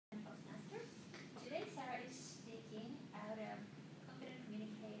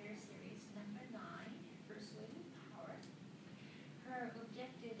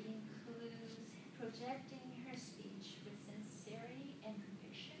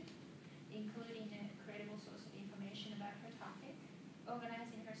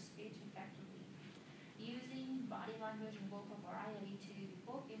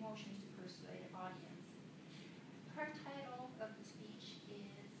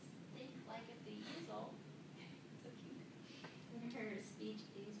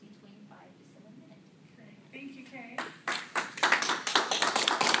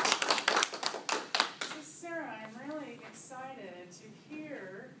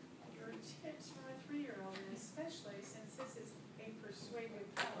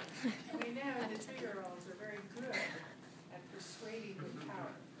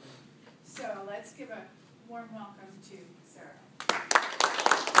warm welcome to Sarah.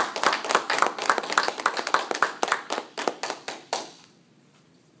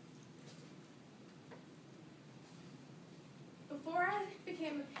 Before I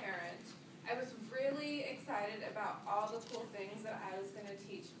became a parent, I was really excited about all the cool things that I was going to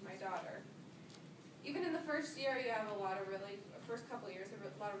teach my daughter. Even in the first year, you have first couple of years,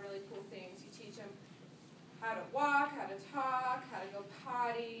 a lot of really cool things. You teach them how to walk, how to talk, how to go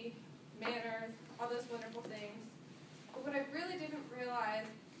potty, manners, all those wonderful things. But what I really didn't realize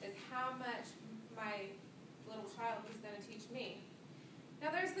is how much my little child was going to teach me.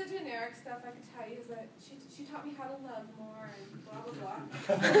 Now there's the generic stuff I can tell you is that she taught me how to love more and blah, blah, blah.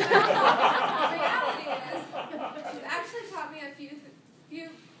 The reality is she's actually taught me a few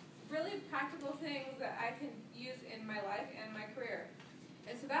really practical things that I can use in my life and my career.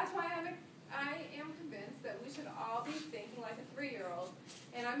 And so that's why I am convinced that we should all be thinking like a 3-year-old.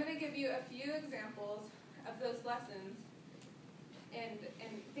 And I'm going to give you a few examples of those lessons and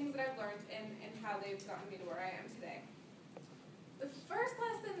things that I've learned and how they've gotten me to where I am today. The first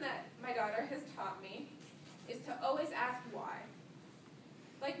lesson that my daughter has taught me is to always ask why.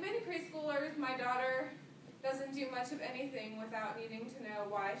 Like many preschoolers, my daughter doesn't do much of anything without needing to know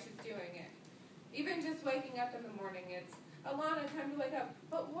why she's doing it. Even just waking up in the morning, it's, Alana, time to wake up.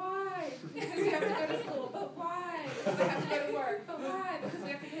 But why? Because you have to go to school. But why? Because I have to go to work. But why? Because we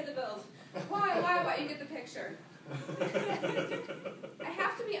have to pay the bills. Why? You get the picture. I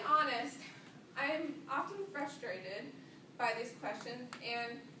have to be honest, I'm often frustrated by these questions,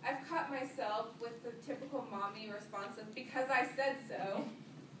 and I've caught myself with the typical mommy response of, because I said so.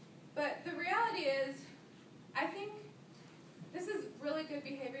 But the reality is, I think this is really good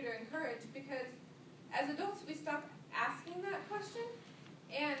behavior to encourage, because as adults we stop asking that question,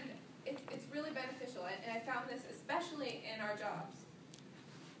 and it's really beneficial. And I found this especially in our jobs.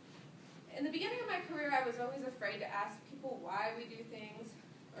 In the beginning of my career, I was always afraid to ask people why we do things,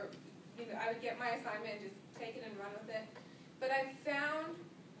 or I would get my assignment and just take it and run with it. But I found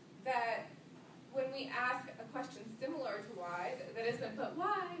that when we ask a question similar to why, that isn't but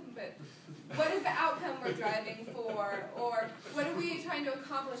why, but what is the outcome we're driving for, or what are we trying to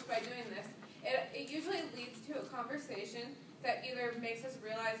accomplish by doing this, it usually leads to a conversation that either makes us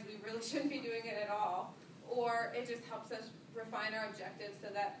realize we really shouldn't be doing it at all, or it just helps us refine our objectives so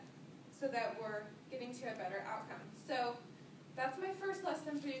that we're getting to a better outcome. So that's my first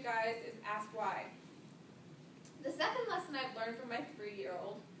lesson for you guys, is ask why. The second lesson I've learned from my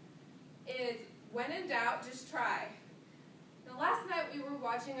 3-year-old is, when in doubt, just try. Now, last night we were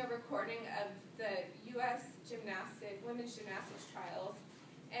watching a recording of the U.S. women's gymnastics trials,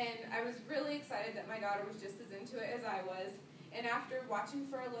 and I was really excited that my daughter was just as into it as I was. And after watching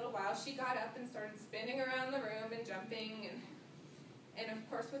for a little while, she got up and started spinning around the room and jumping, and of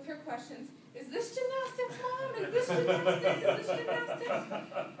course with her questions, is this gymnastics, Mom? Is this gymnastics? Is this gymnastics?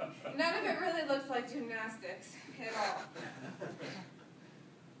 None of it really looks like gymnastics at all.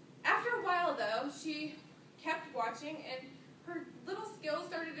 After a while, though, she kept watching, and her little skills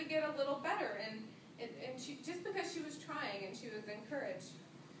started to get a little better, and she, just because she was trying and she was encouraged.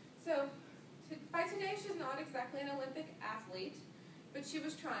 So by today, she's not exactly an Olympic athlete, but she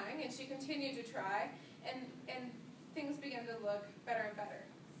was trying, and she continued to try, and things began to look better and better.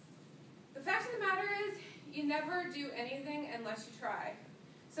 The fact of the matter is, you never do anything unless you try.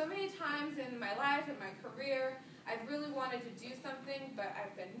 So many times in my life, in my career, I've really wanted to do something, but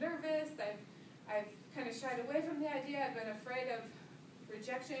I've been nervous, I've kind of shied away from the idea, I've been afraid of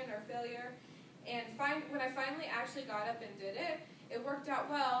rejection or failure, and when I finally actually got up and did it, it worked out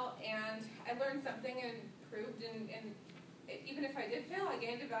well, and I learned something and improved, and even if I did fail, I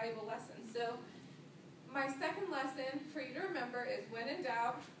gained a valuable lesson. So my second lesson for you to remember is, when in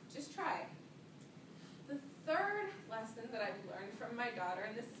doubt, just try. The third lesson that I've learned from my daughter,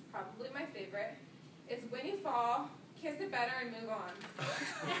 and this is probably my favorite, is when you fall, kiss it better and move on.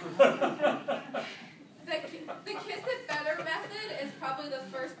 The kiss it better method is probably the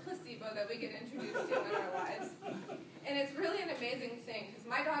first placebo that we get introduced to in our lives. And it's really an amazing thing, because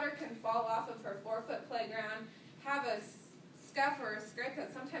my daughter can fall off of her 4-foot playground, have a scuff or a scrape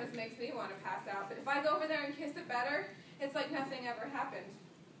that sometimes makes me want to pass out. But if I go over there and kiss it better, it's like nothing ever happened.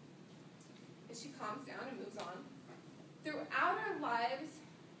 And she calms down and moves on. Throughout our lives,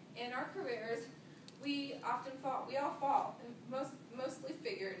 in our careers, we often fall. We all fall, and mostly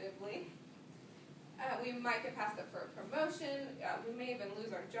figuratively. We might get passed up for a promotion. We may even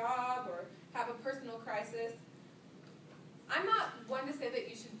lose our job or have a personal crisis. I'm not one to say that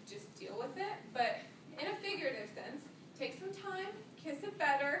you should just deal with it, but in a figurative sense, take some time, kiss it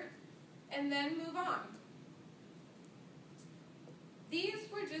better, and then move on. These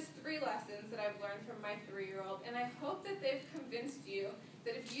were just 3 lessons that I've learned from my 3-year-old, and I hope that they've convinced you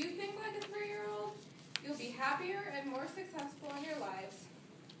that if you think like a 3-year-old, you'll be happier and more successful